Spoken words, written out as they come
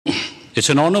It's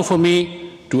an honor for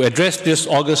me to address this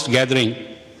august gathering.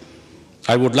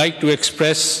 I would like to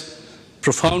express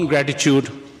profound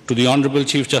gratitude to the Honorable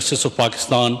Chief Justice of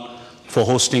Pakistan for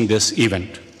hosting this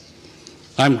event.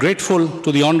 I am grateful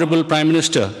to the Honorable Prime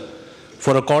Minister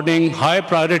for according high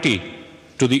priority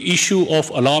to the issue of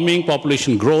alarming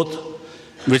population growth,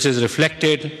 which is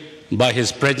reflected by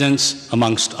his presence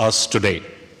amongst us today.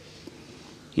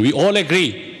 We all agree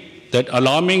that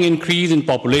alarming increase in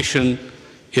population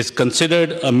is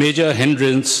considered a major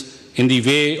hindrance in the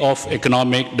way of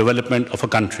economic development of a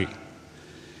country.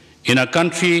 In a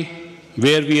country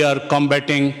where we are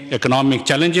combating economic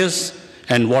challenges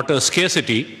and water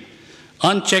scarcity,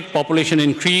 unchecked population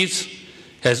increase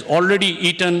has already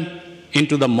eaten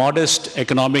into the modest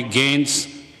economic gains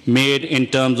made in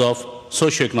terms of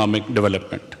socio-economic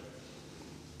development.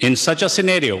 In such a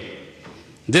scenario,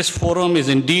 this forum is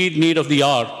indeed need of the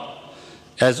hour,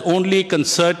 as only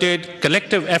concerted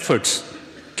collective efforts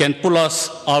can pull us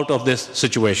out of this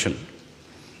situation.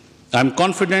 I am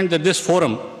confident that this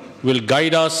forum will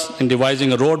guide us in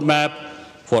devising a roadmap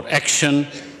for action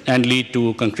and lead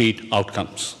to concrete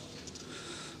outcomes.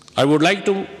 I would like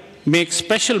to make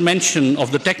special mention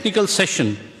of the technical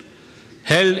session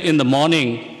held in the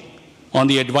morning on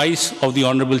the advice of the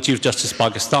Honorable Chief Justice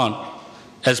Pakistan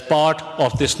as part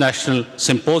of this national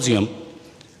symposium,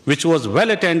 which was well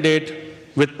attended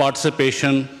with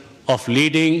participation of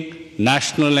leading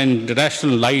national and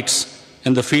international lights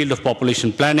in the field of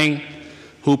population planning,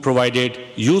 who provided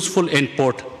useful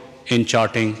input in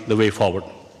charting the way forward.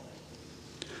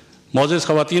 Mauziz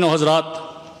Khawateen و Hazrat,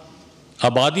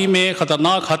 آبادی میں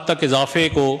خطرناک حد تک اضافے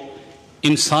کو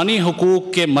انسانی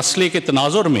حقوق کے مسئلے کے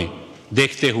تناظر میں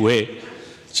دیکھتے ہوئے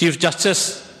چیف جسٹس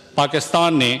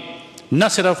پاکستان نے نہ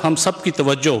صرف ہم سب کی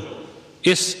توجہ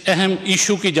اس اہم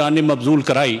ایشو کی جانب مبذول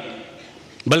کرائی،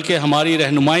 بلکہ ہماری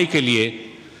رہنمائی کے لیے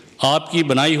آپ کی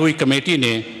بنائی ہوئی کمیٹی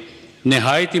نے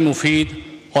نہایت ہی مفید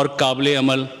اور قابل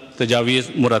عمل تجاویز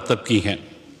مرتب کی ہیں۔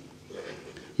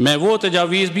 میں وہ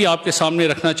تجاویز بھی آپ کے سامنے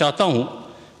رکھنا چاہتا ہوں،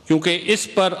 کیونکہ اس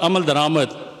پر عمل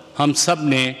درآمد ہم سب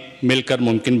نے مل کر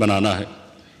ممکن بنانا ہے۔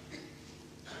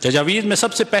 تجاویز میں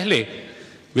سب سے پہلے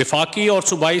وفاقی اور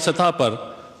صوبائی سطح پر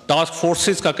ٹاسک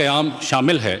فورسز کا قیام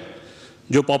شامل ہے،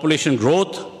 جو پاپولیشن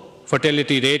گروتھ،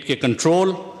 فرٹیلیٹی ریٹ کے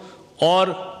کنٹرول اور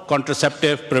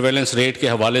کانٹرسیپٹیو پریویلنس ریٹ کے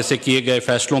حوالے سے کیے گئے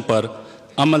فیصلوں پر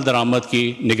عمل درآمد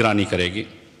کی نگرانی کرے گی۔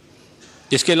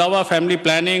 اس کے علاوہ فیملی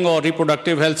پلاننگ اور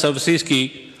ریپروڈکٹیو ہیلتھ سروسز کی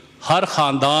ہر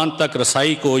خاندان تک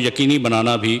رسائی کو یقینی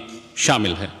بنانا بھی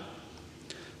شامل ہے۔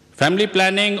 فیملی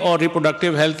پلاننگ اور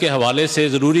ریپروڈکٹیو ہیلتھ کے حوالے سے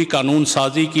ضروری قانون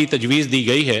سازی کی تجویز دی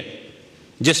گئی ہے،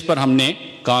 جس پر ہم نے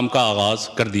کام کا آغاز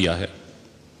کر دیا ہے۔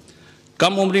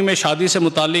 کم عمری میں شادی سے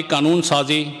متعلق قانون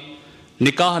سازی،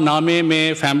 نکاح نامے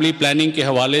میں فیملی پلاننگ کے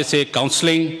حوالے سے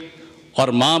کاؤنسلنگ اور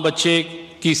ماں بچے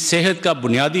کی صحت کا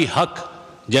بنیادی حق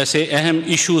جیسے اہم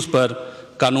ایشوز پر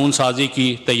قانون سازی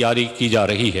کی تیاری کی جا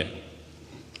رہی ہے۔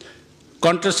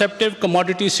 کانٹرسیپٹیو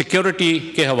کموڈٹی سیکیورٹی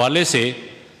کے حوالے سے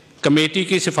کمیٹی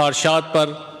کی سفارشات پر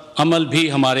عمل بھی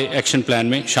ہمارے ایکشن پلان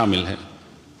میں شامل ہے۔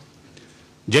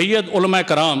 جید علماء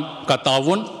کرام کا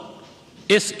تعاون،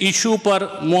 اس ایشو پر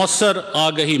مؤثر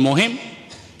آگہی مہم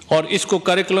اور اس کو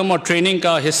کریکولم اور ٹریننگ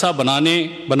کا حصہ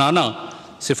بنانا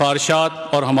سفارشات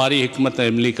اور ہماری حکمت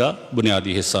عملی کا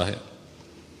بنیادی حصہ ہے۔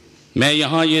 میں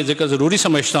یہاں یہ ذکر ضروری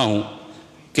سمجھتا ہوں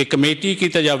کہ کمیٹی کی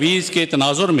تجاویز کے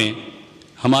تناظر میں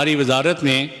ہماری وزارت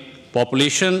نے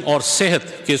پاپولیشن اور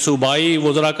صحت کے صوبائی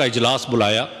وزراء کا اجلاس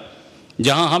بلایا،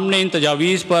 جہاں ہم نے ان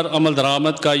تجاویز پر عمل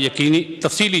درآمد کا یقینی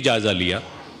تفصیلی جائزہ لیا۔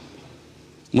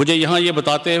 مجھے یہاں یہ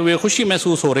بتاتے ہوئے خوشی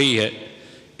محسوس ہو رہی ہے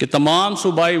کہ تمام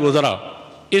صوبائی وزراء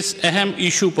اس اہم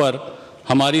ایشو پر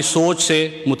ہماری سوچ سے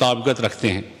مطابقت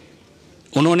رکھتے ہیں۔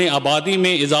 انہوں نے آبادی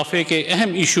میں اضافے کے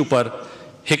اہم ایشو پر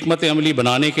حکمت عملی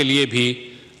بنانے کے لیے بھی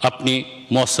اپنی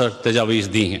مؤثر تجاویز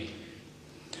دی ہیں۔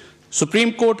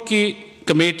 سپریم کورٹ کی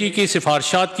کمیٹی کی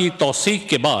سفارشات کی توثیق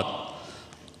کے بعد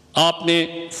آپ نے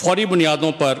فوری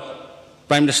بنیادوں پر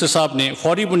پرائم منسٹر صاحب نے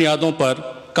فوری بنیادوں پر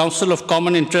کونسل آف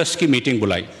کامن انٹرسٹ کی میٹنگ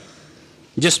بلائی،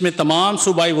 جس میں تمام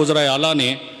صوبائی وزرائے اعلیٰ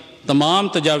نے تمام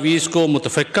تجاویز کو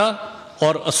متفقہ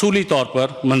اور اصولی طور پر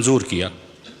منظور کیا۔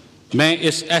 میں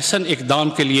اس احسن اقدام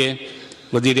کے لیے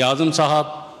وزیر اعظم صاحب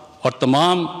اور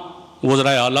تمام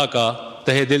وزرائے اعلیٰ کا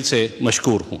تہہ دل سے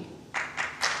مشکور ہوں۔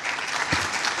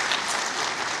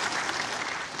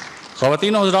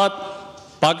 خواتین و حضرات،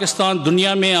 پاکستان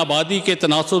دنیا میں آبادی کے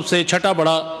تناسب سے چھٹا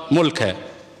بڑا ملک ہے۔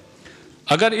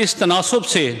 اگر اس تناسب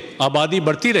سے آبادی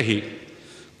بڑھتی رہی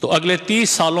تو اگلے 30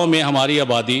 سالوں میں ہماری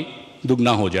آبادی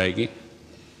دگنا ہو جائے گی۔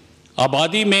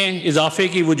 آبادی میں اضافے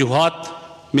کی وجوہات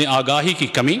میں آگاہی کی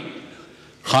کمی،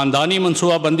 خاندانی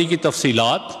منصوبہ بندی کی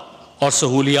تفصیلات और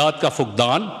सहूलियात का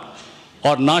फुकदान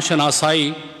और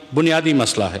नाशनासाई बुनियादी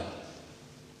मसला है।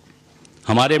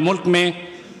 हमारे मुल्क में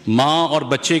माँ और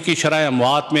बच्चे की शरह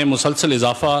अमवात में मुसलसल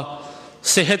इजाफ़ा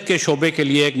सेहत के शोबे के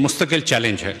लिए एक मुस्तकिल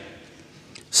चैलेंज है।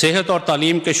 सेहत और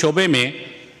तालीम के शोबे में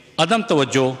अदम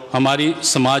तवज्जो हमारी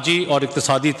समाजी और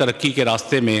इक़्तिसादी तरक्की के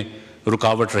रास्ते में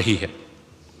रुकावट रही है।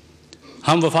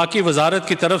 हम वफाकी वज़ारत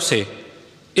की तरफ से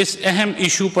इस अहम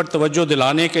इशू पर तवज्जो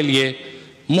दिलाने के लिए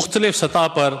मुख्तलिफ सतह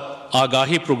पर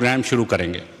आगाही प्रोग्राम शुरू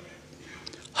करेंगे।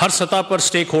 हर सतह पर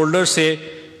स्टेक होल्डर से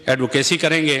एडवोकेसी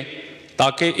करेंगे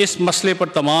ताकि इस मसले पर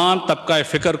तमाम तबका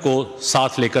फ़िक्र को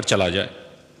साथ लेकर चला जाए।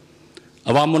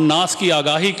 अवामुन्नास की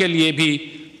आगाही के लिए भी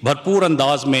भरपूर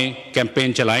अंदाज में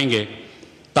कैंपेन चलाएंगे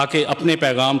ताकि अपने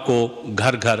पैगाम को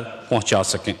घर घर पहुंचा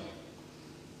सकें।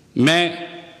 मैं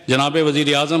जनाब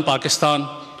वज़ीर आज़म पाकिस्तान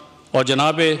और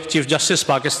जनाब चीफ जस्टिस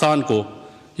पाकिस्तान को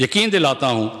यकीन दिलाता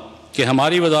हूं कि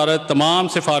हमारी वज़ारत तमाम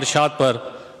सिफारिशात पर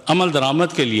अमल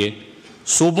दरामद के लिए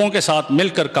सूबों के साथ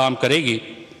मिलकर काम करेगी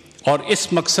और इस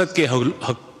मकसद के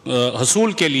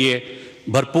हसूल के लिए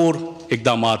भरपूर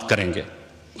इक़दामात करेंगे।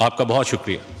 आपका बहुत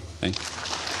शुक्रिया। Thank you.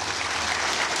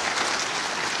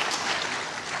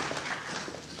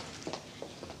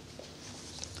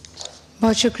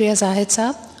 बहुत शुक्रिया जाहिद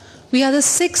साहब। We are the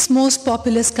 6th most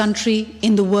populous country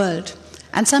in the world.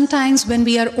 And sometimes when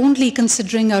we are only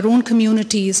considering our own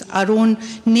communities, our own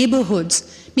neighborhoods,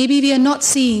 maybe we are not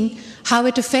seeing how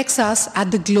it affects us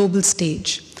at the global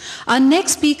stage. Our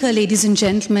next speaker, ladies and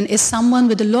gentlemen, is someone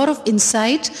with a lot of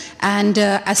insight and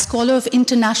a scholar of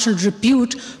international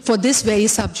repute for this very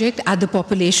subject at the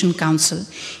Population Council.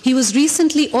 He was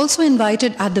recently also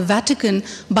invited at the Vatican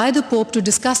by the Pope to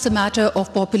discuss the matter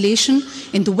of population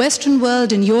in the Western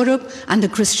world, in Europe, and the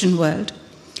Christian world.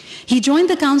 He joined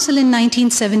the Council in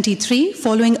 1973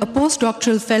 following a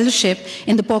postdoctoral fellowship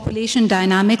in the population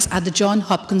dynamics at the Johns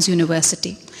Hopkins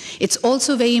University. It's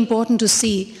also very important to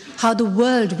see how the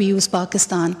world views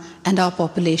Pakistan and our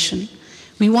population.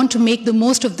 We want to make the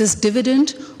most of this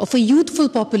dividend of a youthful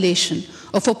population,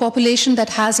 of a population that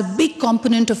has a big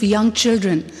component of young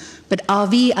children. But are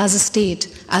we as a state,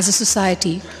 as a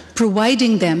society,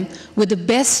 providing them with the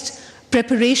best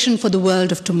preparation for the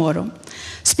world of tomorrow?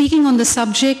 Speaking on the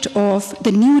subject of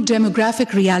the new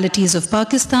demographic realities of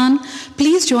Pakistan,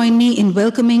 please join me in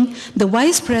welcoming the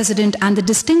Vice President and the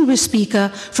distinguished speaker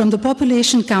from the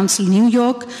Population Council, New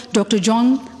York, Dr.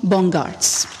 John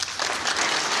Bongartz.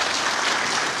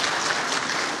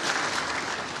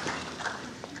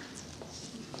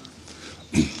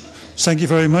 Thank you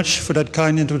very much for that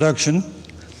kind introduction.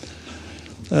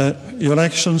 Your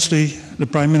Excellency, the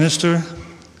Prime Minister,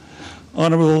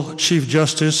 Honorable Chief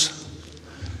Justice,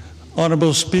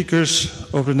 Honorable Speakers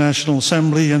of the National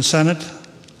Assembly and Senate,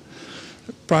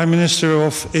 Prime Minister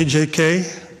of AJK,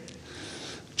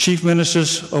 Chief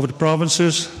Ministers of the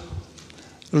provinces,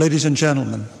 ladies and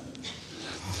gentlemen.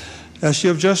 As you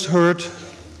have just heard,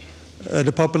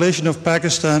 the population of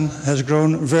Pakistan has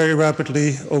grown very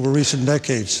rapidly over recent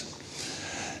decades.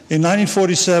 In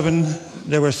 1947,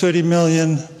 there were 30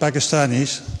 million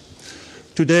Pakistanis.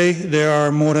 Today, there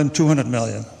are more than 200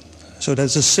 million. So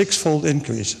that's a six-fold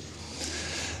increase.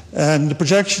 And the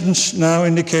projections now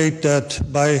indicate that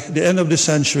by the end of the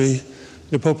century,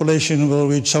 the population will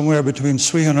reach somewhere between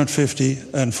 350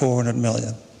 and 400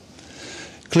 million.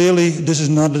 Clearly, this is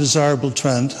not a desirable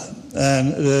trend,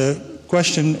 and the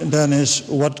question then is,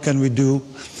 what can we do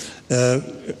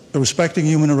respecting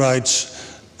human rights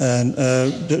and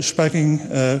respecting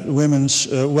women's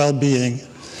well-being?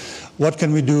 What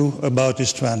can we do about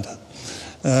this trend?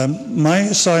 My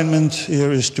assignment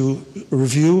here is to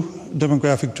review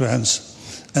demographic trends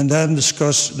and then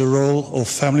discuss the role of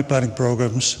family planning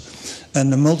programs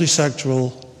and the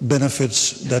multi-sectoral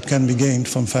benefits that can be gained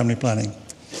from family planning.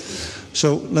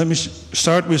 So let me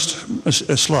start with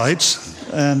slides,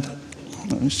 and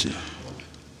let me see.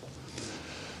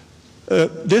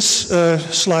 This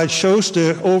slide shows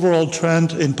the overall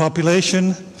trend in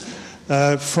population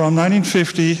from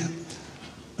 1950,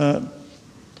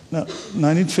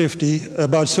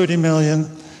 about 30 million,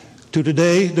 to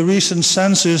today. The recent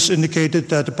census indicated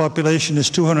that the population is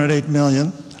 208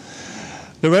 million.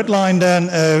 The red line then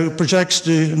projects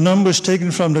the numbers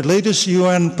taken from the latest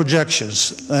UN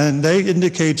projections, and they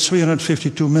indicate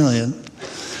 352 million.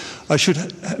 I should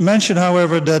mention,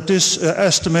 however, that this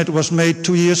estimate was made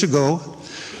 2 years ago,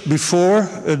 before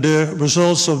the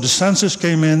results of the census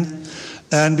came in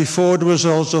and before the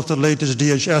results of the latest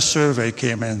DHS survey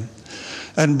came in.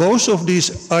 And both of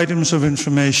these items of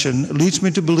information leads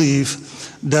me to believe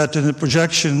that the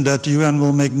projection that the UN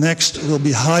will make next will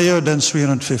be higher than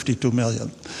 352 million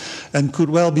and could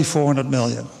well be 400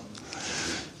 million.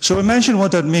 So imagine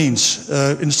what that means.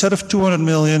 Instead of 200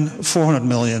 million, 400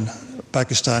 million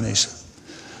Pakistanis.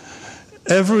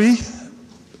 Every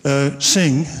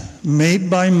thing made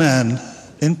by man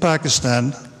in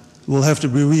Pakistan will have to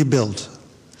be rebuilt.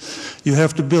 You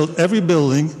have to build every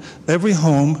building, every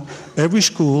home, every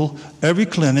school, every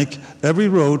clinic, every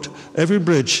road, every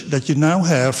bridge that you now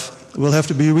have will have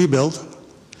to be rebuilt.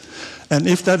 And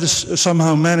if that is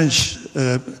somehow managed,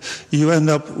 you end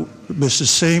up with the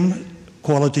same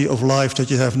quality of life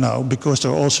that you have now, because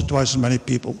there are also twice as many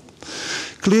people.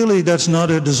 Clearly, that's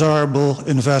not a desirable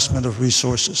investment of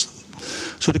resources.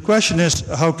 So the question is,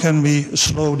 how can we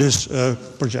slow this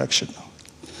projection?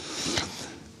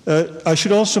 I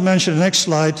should also mention the next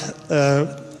slide.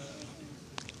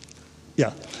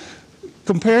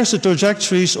 Compares the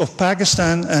trajectories of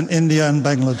Pakistan and India and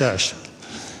Bangladesh.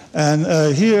 And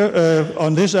here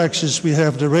on this axis we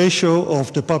have the ratio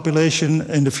of the population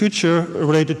in the future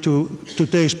related to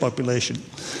today's population.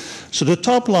 So the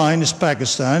top line is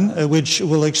Pakistan, which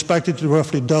will expect it to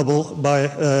roughly double by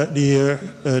the year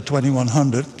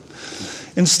 2100.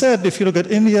 Instead, if you look at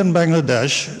India and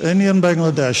Bangladesh,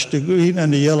 the green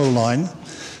and the yellow line,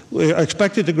 we are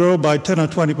expected to grow by 10 or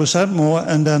 20% more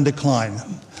and then decline.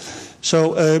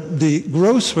 So the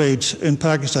growth rate in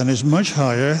Pakistan is much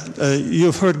higher.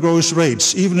 You've heard growth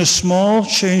rates. Even a small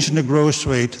change in the growth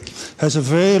rate has a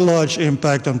very large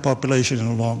impact on population in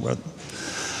the long run.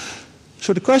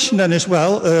 So the question then is,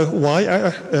 well, why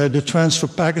are the trends for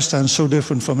Pakistan so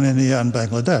different from India and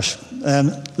Bangladesh?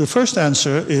 And the first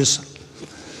answer is,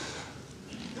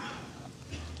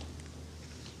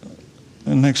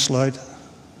 next slide.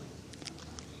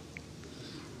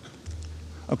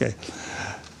 Okay.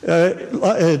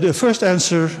 The first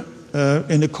answer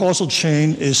in the causal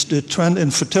chain is the trend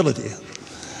in fertility.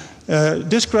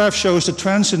 This graph shows the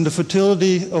trends in the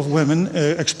fertility of women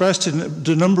expressed in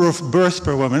the number of births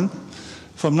per woman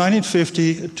from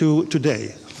 1950 to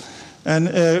today.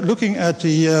 And looking at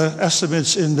the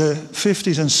estimates in the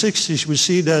 50s and 60s, we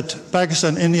see that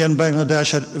Pakistan, India, and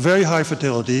Bangladesh had very high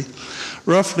fertility,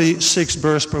 roughly 6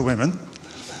 births per woman.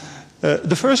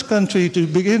 The first country to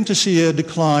begin to see a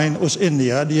decline was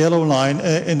India, the yellow line,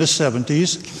 in the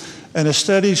 70s. And a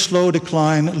steady, slow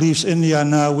decline leaves India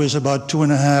now with about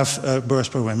 2.5 births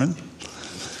per woman.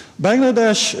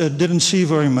 Bangladesh didn't see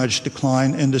very much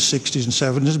decline in the 60s and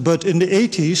 70s, but in the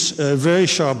 80s, a very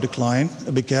sharp decline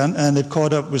began, and it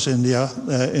caught up with India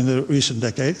in the recent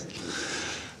decade.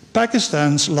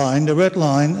 Pakistan's line, the red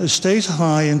line, stays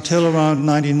high until around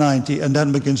 1990 and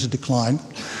then begins to decline.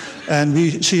 And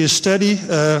we see a steady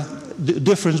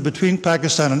difference between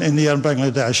Pakistan and India and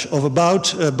Bangladesh of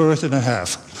about a birth and a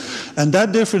half. And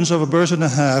that difference of a birth and a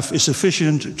half is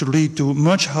sufficient to lead to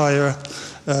much higher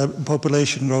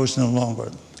population growth in the long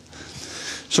run.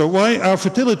 So why are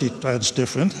fertility trends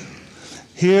different?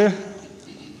 Here,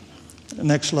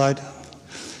 next slide.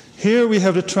 Here we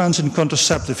have the trends in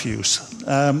contraceptive use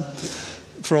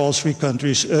for all 3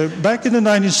 countries. Back in the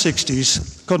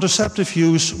 1960s, contraceptive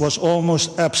use was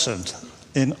almost absent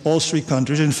in all 3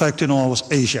 countries, in fact in all of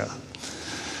Asia.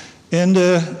 In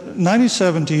the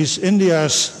 1970s,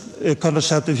 India's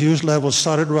contraceptive use levels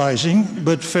started rising,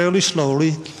 but fairly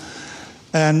slowly.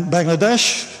 And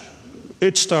Bangladesh,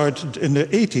 it started in the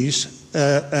 80s,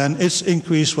 and its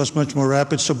increase was much more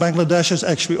rapid. So Bangladesh has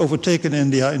actually overtaken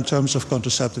India in terms of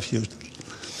contraceptive use.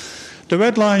 The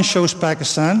red line shows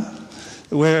Pakistan,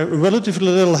 where relatively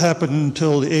little happened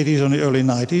until the 80s and the early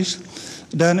 90s.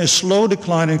 Then a slow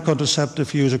decline in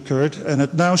contraceptive use occurred, and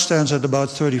it now stands at about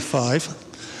 35.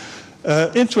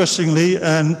 Interestingly,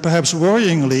 and perhaps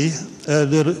worryingly,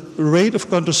 the rate of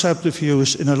contraceptive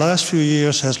use in the last few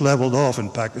years has leveled off in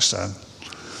Pakistan.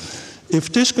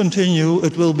 If this continues,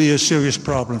 it will be a serious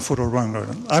problem for the long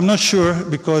run. I'm not sure,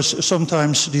 because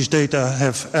sometimes these data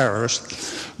have errors,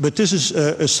 but this is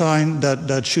a sign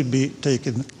that should be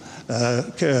taken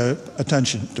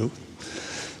attention to.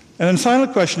 And then the final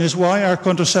question is, why are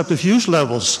contraceptive use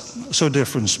levels so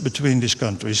different between these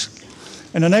countries?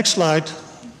 And the next slide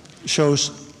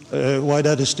shows why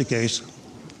that is the case.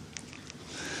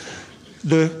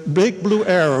 The big blue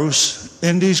arrows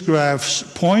in these graphs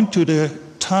point to the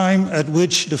time at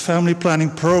which the family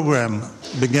planning program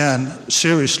began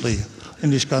seriously in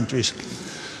these countries.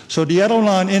 So the yellow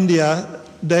line, India,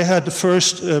 they had the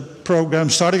first program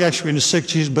starting actually in the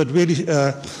 60s, but really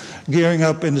gearing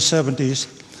up in the 70s.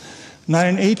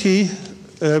 1980,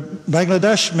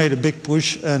 Bangladesh made a big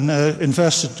push and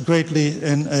invested greatly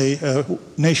in a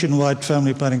nationwide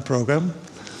family planning program.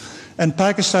 And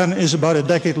Pakistan is about a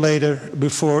decade later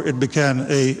before it began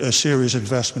a serious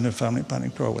investment in family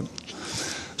planning program.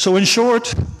 So in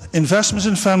short, investments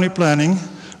in family planning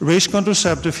raise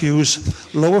contraceptive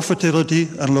use, lower fertility,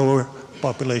 and lower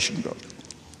population growth.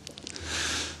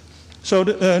 So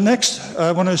next,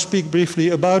 I want to speak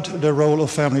briefly about the role of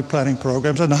family planning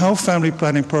programs and how family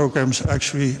planning programs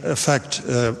actually affect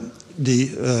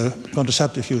the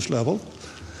contraceptive use level.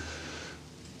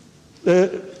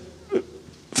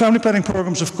 Family planning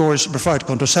programs, of course, provide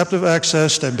contraceptive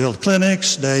access, they build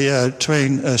clinics, they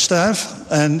train staff,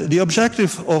 and the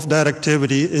objective of that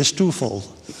activity is twofold.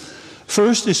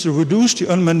 First is to reduce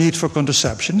the unmet need for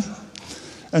contraception,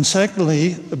 and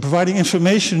secondly, providing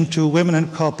information to women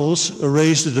and couples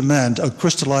raise the demand, or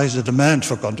crystallize the demand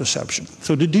for contraception.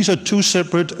 So these are two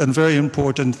separate and very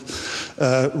important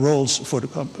roles for the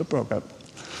program.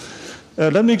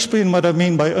 Let me explain what I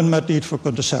mean by unmet need for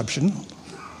contraception.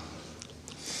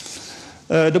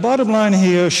 The bottom line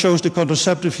here shows the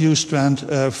contraceptive use trend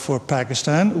for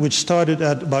Pakistan, which started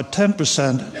at about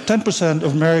 10%. 10%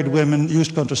 of married women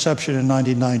used contraception in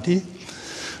 1990.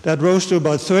 That rose to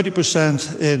about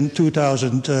 30% in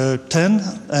 2010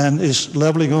 and is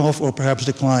leveling off or perhaps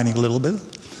declining a little bit.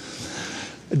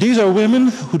 These are women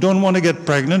who don't want to get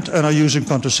pregnant and are using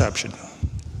contraception.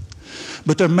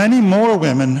 But there are many more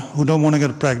women who don't want to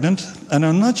get pregnant and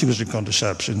are not using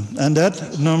contraception. And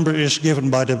that number is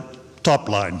given by the top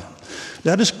line.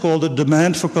 That is called the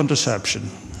demand for contraception.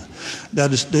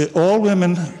 That is, all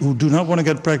women who do not want to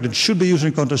get pregnant should be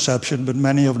using contraception, but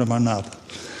many of them are not.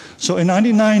 So in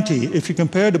 1990, if you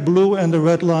compare the blue and the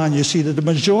red line, you see that the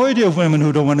majority of women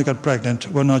who don't want to get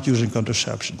pregnant were not using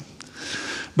contraception.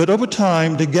 But over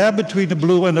time, the gap between the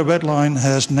blue and the red line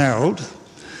has narrowed,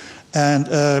 and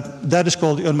that is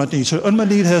called the unmet need. So unmet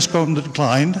need has come to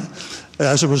decline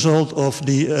as a result of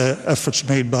the efforts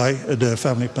made by the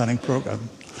family planning program.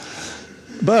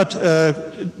 But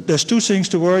there's two things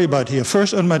to worry about here.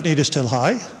 First, unmet need is still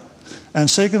high. And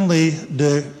secondly,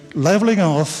 the leveling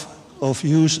off of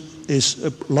use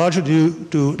is largely due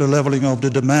to the leveling of the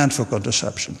demand for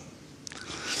contraception.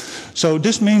 So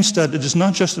this means that it is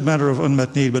not just a matter of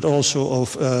unmet need, but also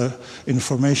of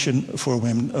information for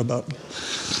women about.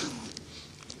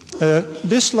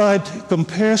 This slide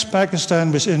compares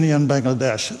Pakistan with India and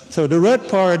Bangladesh. So the red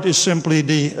part is simply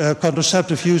the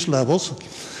contraceptive use levels.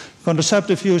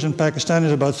 Contraceptive use in Pakistan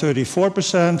is about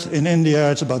 34%, in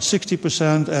India it's about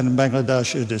 60%, and in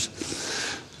Bangladesh it is.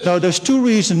 Now there's two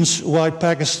reasons why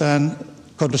Pakistan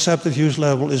contraceptive use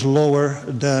level is lower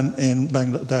than in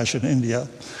Bangladesh and India.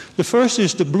 The first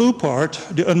is the blue part,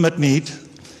 the unmet need,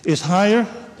 is higher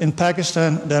in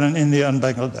Pakistan than in India and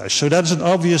Bangladesh. So that's an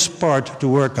obvious part to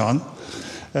work on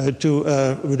to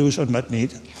reduce unmet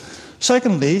need.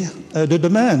 Secondly, the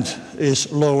demand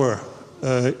is lower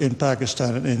in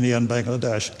Pakistan and India and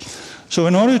Bangladesh. So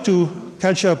in order to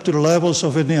catch up to the levels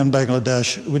of India and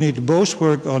Bangladesh, we need to both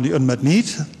work on the unmet need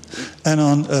and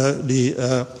on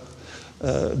the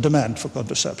demand for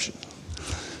contraception.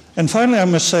 And finally, I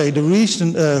must say, the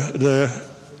reason, the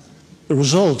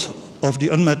result of the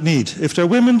unmet need, if there are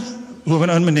women who have an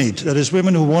unmet need, that is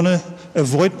women who want to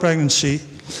avoid pregnancy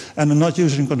and are not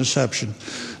using contraception,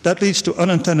 that leads to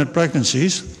unintended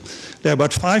pregnancies. There are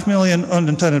about 5 million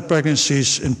unintended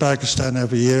pregnancies in Pakistan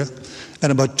every year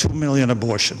and about 2 million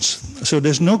abortions. So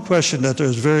there's no question that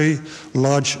there's a very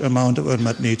large amount of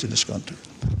unmet need in this country.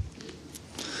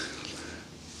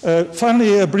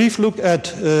 Finally, a brief look at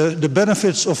the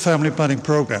benefits of family planning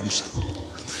programs.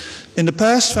 In the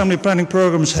past, family planning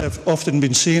programs have often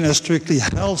been seen as strictly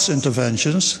health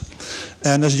interventions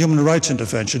and as human rights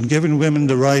intervention, giving women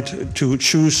the right to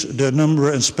choose the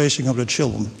number and spacing of their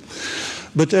children.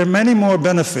 But there are many more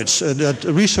benefits that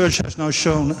research has now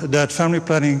shown that family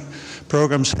planning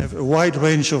programs have a wide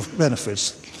range of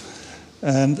benefits.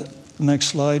 And next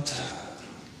slide.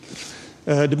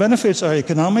 The benefits are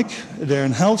economic, they're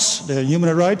in health, they're in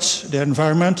human rights, they're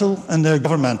environmental, and they're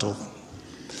governmental.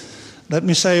 Let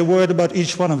me say a word about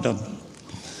each one of them.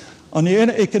 On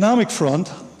the economic front,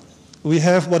 we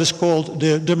have what is called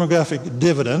the demographic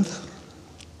dividend.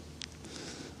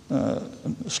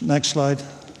 Next slide.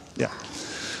 Yeah.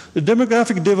 The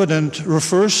demographic dividend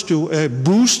refers to a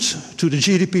boost to the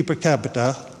GDP per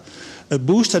capita, a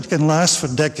boost that can last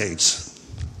for decades.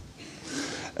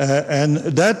 And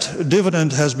that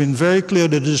dividend has been very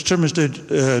clearly demonstrated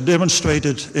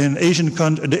in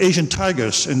the Asian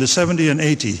tigers in the 70s and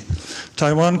 80s.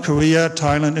 Taiwan, Korea,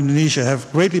 Thailand, Indonesia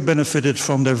have greatly benefited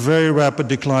from their very rapid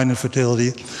decline in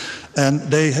fertility, and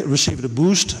they received a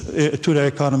boost to their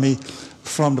economy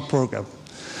from the program.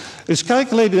 It's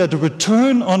calculated that the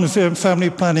return on family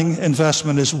planning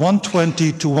investment is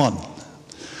 120 to 1.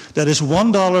 That is,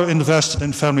 $1 invested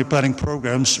in family planning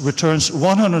programs returns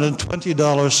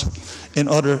 $120 in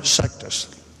other sectors.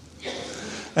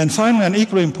 And finally, and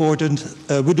equally important,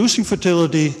 reducing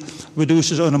fertility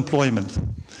reduces unemployment.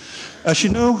 As you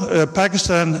know,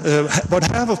 Pakistan, about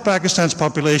half of Pakistan's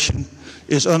population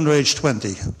is under age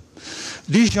 20.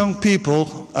 These young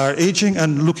people are aging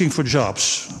and looking for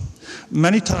jobs.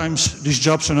 Many times these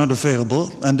jobs are not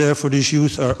available, and therefore these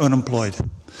youth are unemployed.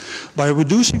 By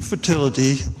reducing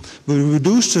fertility, we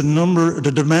reduce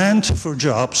the demand for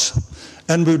jobs,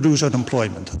 and reduce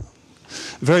unemployment.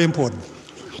 Very important.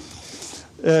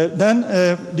 Then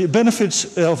the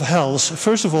benefits of health.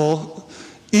 First of all,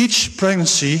 each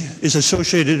pregnancy is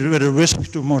associated with a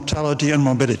risk to mortality and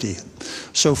morbidity.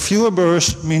 So fewer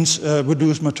births means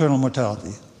reduced maternal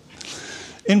mortality.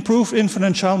 Improved infant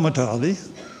and child mortality.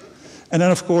 And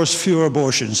then, of course, fewer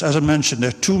abortions. As I mentioned,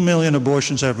 there are 2 million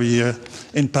abortions every year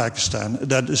in Pakistan.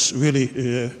 That is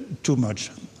really too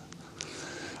much.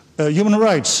 Human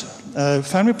rights.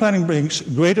 Family planning brings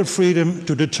greater freedom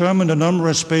to determine the number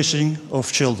and spacing of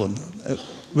children.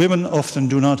 Women often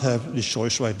do not have this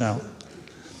choice right now.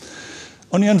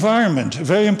 On the environment,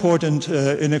 very important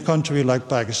in a country like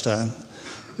Pakistan.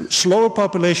 Slower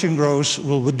population growth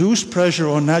will reduce pressure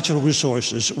on natural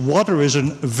resources. Water is a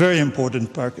very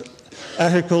important part.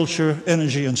 Agriculture,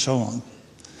 energy, and so on.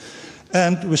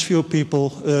 And with fewer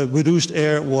people, reduced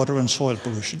air, water, and soil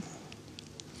pollution.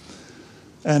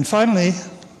 And finally,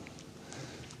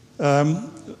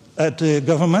 at the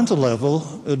governmental level,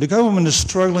 the government is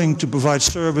struggling to provide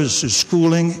services,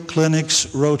 schooling,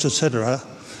 clinics, roads, etc.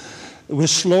 With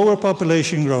slower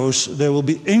population growth, there will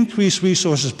be increased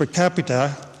resources per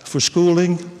capita for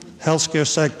schooling, healthcare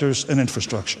sectors, and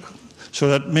infrastructure. So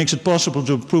that makes it possible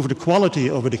to improve the quality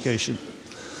of education.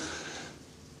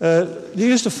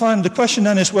 The question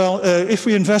then is, well, if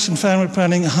we invest in family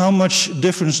planning, how much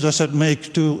difference does that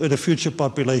make to the future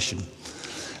population?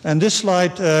 And this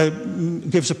slide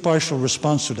gives a partial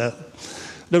response to that.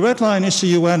 The red line is the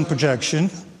UN projection,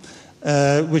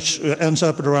 which ends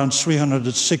up at around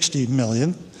 360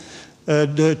 million.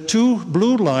 The two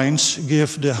blue lines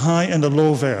give the high and the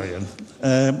low variant.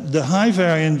 The high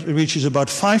variant reaches about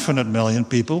 500 million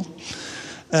people,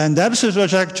 and that is a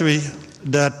trajectory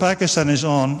that Pakistan is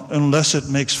on unless it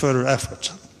makes further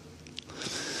effort.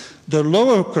 The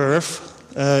lower curve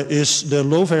is the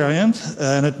low variant,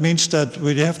 and it means that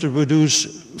we have to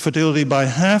reduce fertility by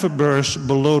half a birth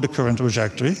below the current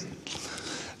trajectory,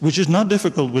 which is not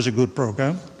difficult with a good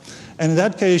program. And in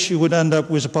that case, you would end up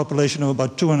with a population of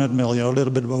about 200 million, or a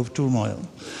little bit above 2 million.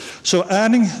 So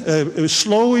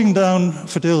slowing down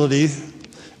fertility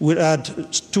would add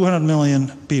 200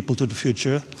 million people to the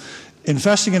future.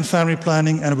 Investing in family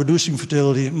planning and reducing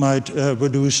fertility might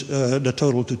reduce the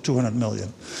total to 200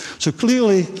 million. So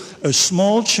clearly, a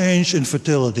small change in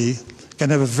fertility can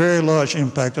have a very large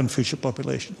impact on future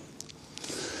population.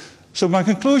 So my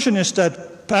conclusion is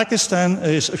that Pakistan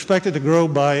is expected to grow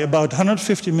by about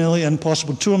 150 million,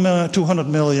 possibly 200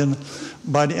 million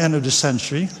by the end of the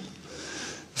century.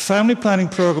 Family planning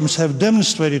programs have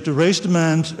demonstrated to raise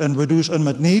demand and reduce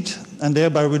unmet need, and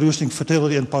thereby reducing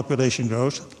fertility and population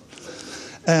growth.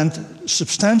 And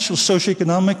substantial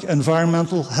socioeconomic,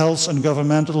 environmental, health, and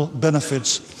governmental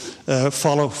benefits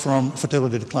follow from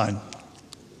fertility decline.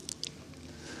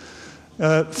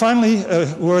 Finally,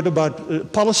 a word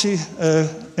about policy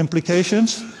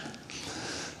implications.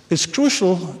 It's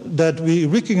crucial that we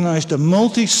recognize the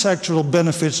multi-sectoral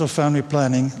benefits of family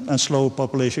planning and slow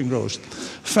population growth.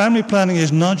 Family planning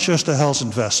is not just a health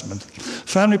investment.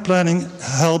 Family planning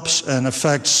helps and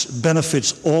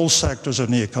benefits all sectors of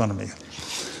the economy.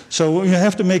 So you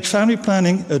have to make family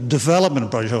planning a development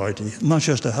priority, not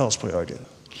just a health priority.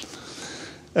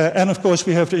 And of course,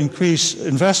 we have to increase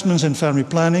investments in family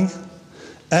planning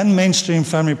and mainstream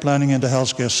family planning in the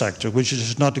healthcare sector, which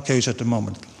is not the case at the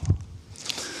moment.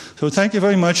 So thank you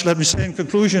very much. Let me say in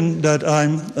conclusion that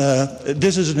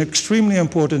this is an extremely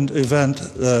important event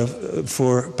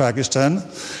for Pakistan,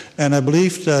 and I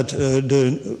believe that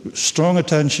the strong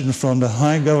attention from the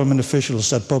high government officials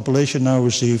that population now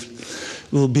received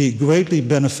will be greatly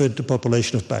benefit the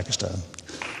population of Pakistan.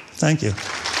 Thank you.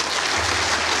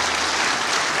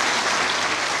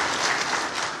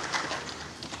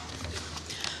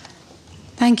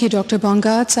 Thank you, Dr.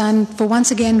 Bongartz, and for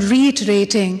once again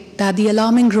reiterating that the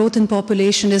alarming growth in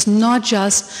population is not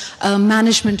just a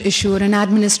management issue or an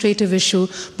administrative issue,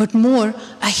 but more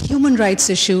a human rights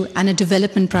issue and a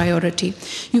development priority.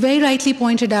 You very rightly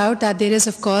pointed out that there is,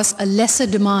 of course, a lesser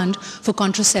demand for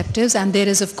contraceptives, and there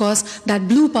is, of course, that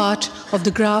blue part of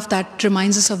the graph that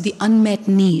reminds us of the unmet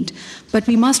need. But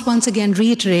we must once again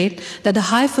reiterate that the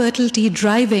high fertility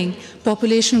driving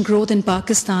population growth in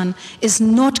Pakistan is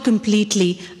not completely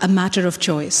a matter of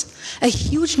choice. A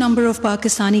huge number of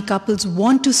Pakistani couples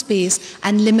want to space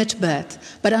and limit birth,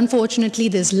 but unfortunately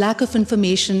there's lack of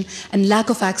information and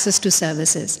lack of access to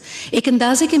services. ایک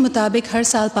اندازے کے مطابق ہر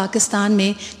سال پاکستان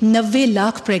میں 90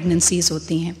 لاکھ پریگننسیز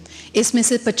ہوتی ہیں. اس میں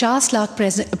سے 50 لاکھ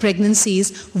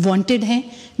پریگننسیز وانٹڈ ہیں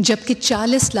جبکہ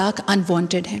 40 لاکھ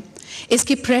انوانٹڈ ہیں. اس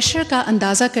کے پریشر کا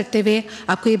اندازہ کرتے ہوئے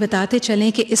آپ کو یہ بتاتے چلیں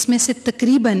کہ اس میں سے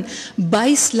تقریباً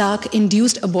 22 لاکھ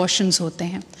انڈیوسڈ ابارشنز ہوتے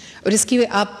ہیں. اور اس کی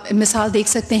آپ مثال دیکھ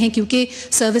سکتے ہیں کیونکہ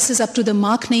services up to the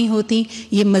mark نہیں ہوتی,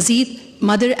 یہ مزید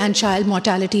mother and child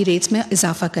mortality rates میں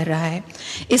اضافہ کر رہا ہے.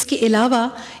 اس کے علاوہ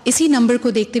اسی نمبر کو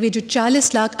دیکھتے ہوئے جو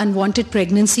 40 لاکھ انوانٹڈ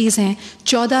پریگننسیز ہیں,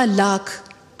 14 لاکھ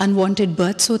انوانٹڈ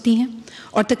برتھس ہوتی ہیں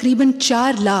اور تقریباً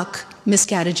 4 لاکھ مس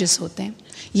کیریجز ہوتے ہیں.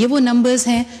 یہ وہ نمبرز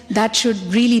ہیں that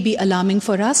should really be alarming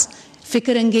for اس.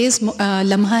 فکر انگیز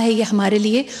لمحہ ہے یہ ہمارے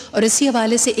لیے, اور اسی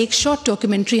حوالے سے ایک شارٹ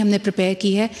ڈاکیومنٹری ہم نے پریپیئر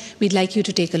کی ہے. Wade like you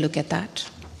to take a look at that.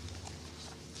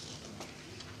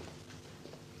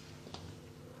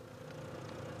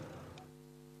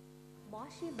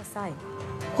 معاشی مسائل,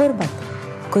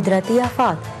 غربت, قدرتی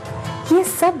آفات, یہ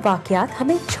سب واقعات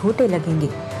ہمیں چھوٹے لگیں گے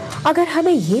اگر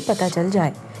ہمیں یہ پتہ چل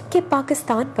جائے کہ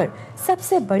پاکستان پر سب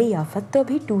سے بڑی آفت تو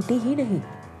ابھی ٹوٹی ہی نہیں.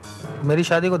 میری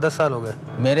شادی کو 10 سال ہو گئے.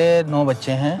 میرے 9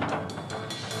 بچے ہیں.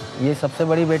 یہ سب سے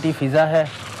بڑی بیٹی فضا ہے,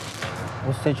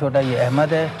 اس سے چھوٹا یہ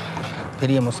احمد ہے, پھر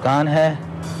یہ مسکان ہے,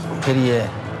 پھر یہ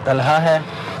طلحہ ہے,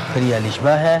 پھر یہ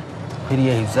الشبہ ہے, پھر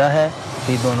یہ حفظہ ہے,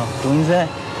 پھر یہ دونوں ٹوئنز ہیں,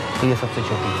 پھر یہ سب سے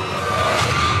چھوٹی ہے.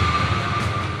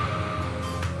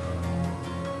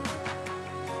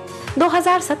 دو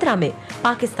 2017 میں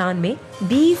پاکستان میں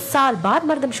 20 سال بعد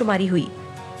مردم شماری ہوئی,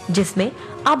 جس میں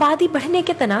آبادی بڑھنے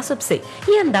کے تناسب سے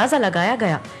یہ اندازہ لگایا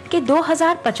گیا کہ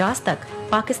 2050 تک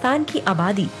پاکستان کی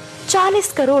آبادی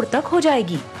 40 کروڑ تک ہو جائے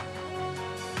گی.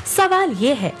 سوال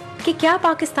یہ ہے کہ کیا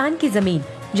پاکستان کی زمین,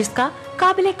 جس کا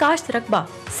قابل کاشت رقبہ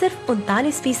صرف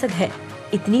 39% ہے,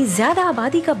 اتنی زیادہ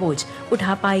آبادی کا بوجھ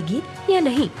اٹھا پائے گی یا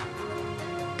نہیں؟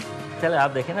 چلے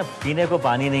آپ دیکھیں نا, پینے کو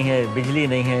پانی نہیں ہے, بجلی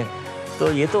نہیں ہے,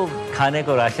 تو یہ تو کھانے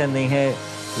کو راشن نہیں ہے,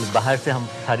 باہر سے ہم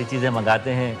ساری چیزیں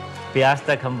منگاتے ہیں, پیاز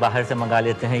تک ہم باہر سے منگا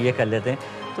لیتے ہیں, یہ کر لیتے ہیں.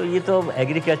 تو یہ تو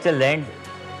ایگریکلچر لینڈ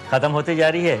ختم ہوتی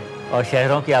جا رہی ہے اور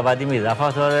شہروں کی آبادی میں اضافہ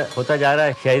ہوتا جا رہا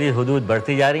ہے, شہری حدود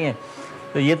بڑھتی جا رہی ہیں.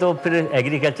 تو یہ تو پھر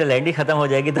ایگریکلچر لینڈ ہی ختم ہو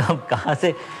جائے گی, تو ہم کہاں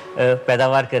سے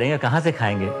پیداوار کریں گے, کہاں سے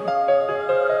کھائیں گے؟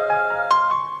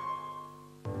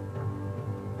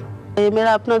 یہ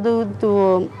میرا اپنا دودھ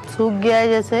وہ سوکھ گیا ہے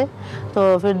جیسے,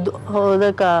 تو پھر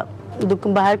ادھر کا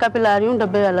باہر کا پلا رہی ہوں,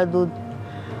 ڈبے والا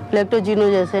دودھ لیکٹوجینو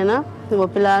جیسے نا, وہ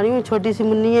پلا رہی ہوں. چھوٹی سی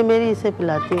منی ہے میری, اسے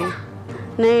پلاتی ہوں.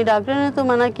 نہیں, ڈاکٹر نے تو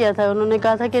منع کیا تھا, انہوں نے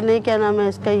کہا تھا کہ نہیں, کیا نام ہے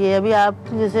اس کا, یہ ابھی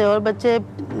آپ جیسے اور بچے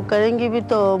کریں گی بھی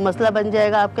تو مسئلہ بن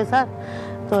جائے گا آپ کے ساتھ.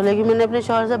 تو لیکن میں نے اپنے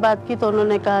شوہر سے بات کی تو انہوں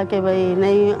نے کہا کہ بھائی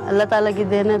نہیں, اللہ تعالیٰ کی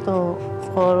دین ہے تو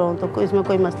ہو رہا ہوں, تو اس میں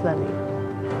کوئی مسئلہ نہیں.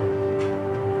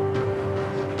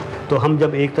 تو ہم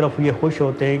جب ایک طرف یہ خوش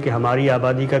ہوتے ہیں کہ ہماری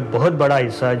آبادی کا بہت بڑا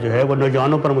حصہ جو ہے وہ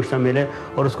نوجوانوں پر مشتمل ہے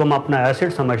اور اس کو ہم اپنا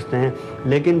ایسٹ سمجھتے ہیں,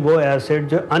 لیکن وہ ایسٹ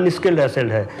جو ان اسکلڈ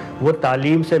ایسٹ ہے, وہ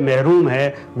تعلیم سے محروم ہے,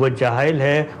 وہ جاہل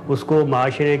ہے, اس کو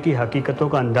معاشرے کی حقیقتوں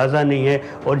کا اندازہ نہیں ہے,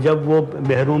 اور جب وہ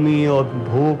محرومی اور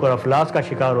بھوک اور افلاس کا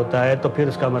شکار ہوتا ہے تو پھر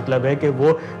اس کا مطلب ہے کہ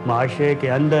وہ معاشرے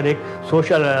کے اندر ایک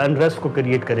سوشل انریسٹ کو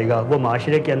کریٹ کرے گا, وہ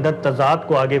معاشرے کے اندر تضاد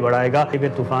کو آگے بڑھائے گا.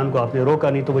 طوفان کو آپ نے روکا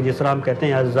نہیں تو وہ جس طرح ہم کہتے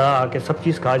ہیں اجزاء آ کے سب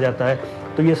چیز کھا جاتا ہے,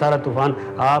 تو یہ سارا طوفان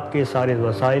آپ کے سارے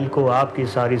وسائل کو, آپ کی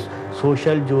ساری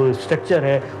سوشل جو اسٹرکچر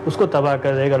ہے اس کو تباہ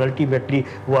کر دے گا. الٹیمیٹلی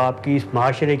وہ آپ کی اس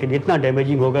معاشرے کے لیے اتنا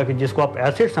ڈیمیجنگ ہوگا کہ جس کو آپ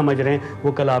ایسٹ سمجھ رہے ہیں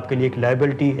وہ کل آپ کے لیے ایک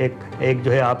لائبلٹی, ایک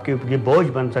جو ہے آپ کے لیے بوجھ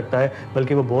بن سکتا ہے,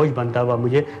 بلکہ وہ بوجھ بنتا ہوا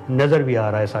مجھے نظر بھی آ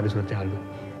رہا ہے ساری صورتحال میں.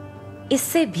 اس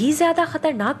سے بھی زیادہ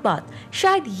خطرناک بات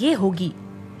شاید یہ ہوگی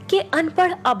کہ ان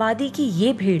پڑھ آبادی کی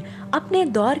یہ بھیڑ اپنے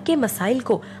دور کے مسائل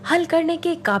کو حل کرنے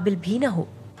کے قابل بھی نہ ہو.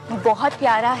 بہت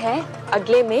پیارا ہے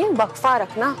اگلے میں وقفہ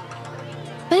رکھنا.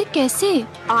 پر کیسے؟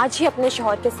 آج ہی اپنے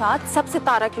شوہر کے ساتھ سب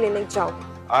ستارہ کلینک جاؤ.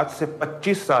 آج سے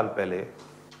 25 سال پہلے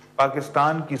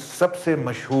پاکستان کی سب سے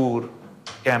مشہور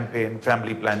کیمپین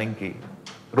فیملی پلاننگ کی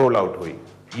رول آؤٹ ہوئی.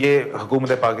 یہ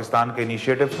حکومت پاکستان کا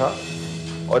انیشیٹو تھا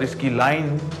اور اس کی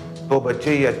لائن 2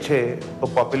 بچے ہی اچھے تو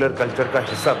پاپولر کلچر کا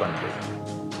حصہ بن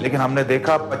گئی. لیکن ہم نے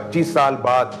دیکھا 25 سال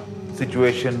بعد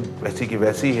سچویشن ویسی کی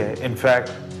ویسی ہے. انفیکٹ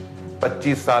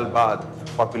 25 سال بعد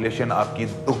پاپولیشن آپ کی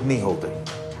دگنی ہو گئی.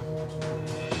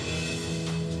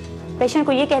 پیشنٹ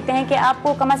کو یہ کہتے ہیں کہ آپ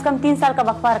کو کم از کم 3 سال کا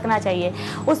وقفہ رکھنا چاہیے.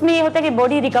 اس میں یہ ہوتا ہے کہ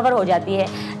باڈی ریکور ہو جاتی ہے.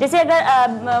 جیسے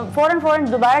اگر فوراً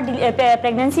دوبارہ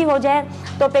پریگننسی ہو جائے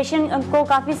تو پیشنٹ کو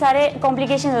کافی سارے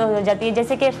کمپلیکیشن ہو جاتی ہے,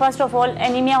 جیسے کہ فرسٹ آف آل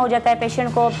انیمیا ہو جاتا ہے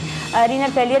پیشنٹ کو,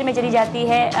 رینل فیلئر میں چلی جاتی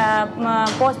ہے,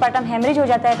 پوسٹ پارٹم ہیمریج ہو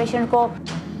جاتا ہے پیشنٹ کو.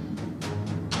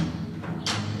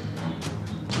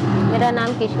 میرا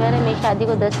نام کشور ہے. میری شادی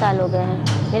کو 10 سال ہو گئے ہیں.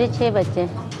 میرے 6 بچے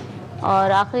ہیں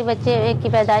اور آخری بچے کی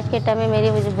پیدائش کے ٹائم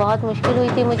میں مجھے بہت مشکل ہوئی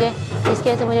تھی مجھے. اس کی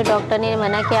وجہ سے مجھے ڈاکٹر نے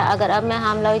منع کیا اگر اب میں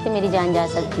حاملہ ہوئی تو میری جان جا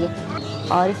سکتی ہے.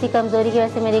 اور اسی کمزوری کی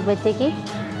وجہ سے میرے ایک بچے کی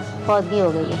فوتگی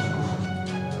ہو گئی ہے.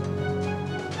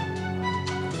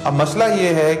 اب مسئلہ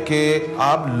یہ ہے کہ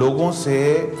آپ لوگوں سے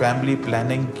فیملی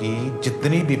پلاننگ کی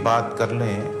جتنی بھی بات کر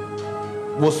لیں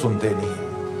وہ سنتے نہیں ہیں.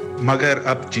 مگر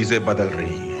اب چیزیں بدل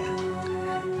رہی ہیں.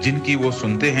 جن کی وہ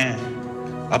سنتے ہیں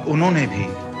اب انہوں نے بھی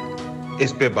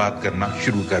اس پہ بات کرنا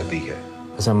شروع کر دی ہے.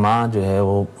 جیسے ماں جو ہے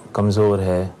وہ کمزور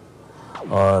ہے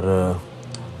اور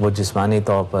وہ جسمانی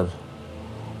طور پر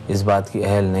اس بات کی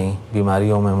اہل نہیں,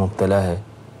 بیماریوں میں مبتلا ہے,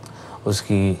 اس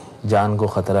کی جان کو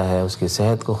خطرہ ہے, اس کی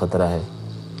صحت کو خطرہ ہے.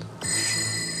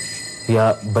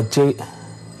 یا بچے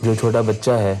جو چھوٹا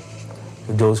بچہ ہے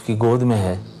جو اس کی گود میں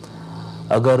ہے,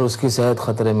 اگر اس کی صحت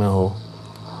خطرے میں ہو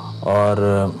اور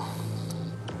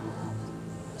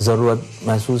ضرورت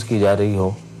محسوس کی جا رہی ہو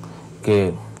کہ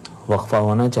وقفہ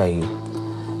ہونا چاہیے,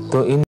 تو ان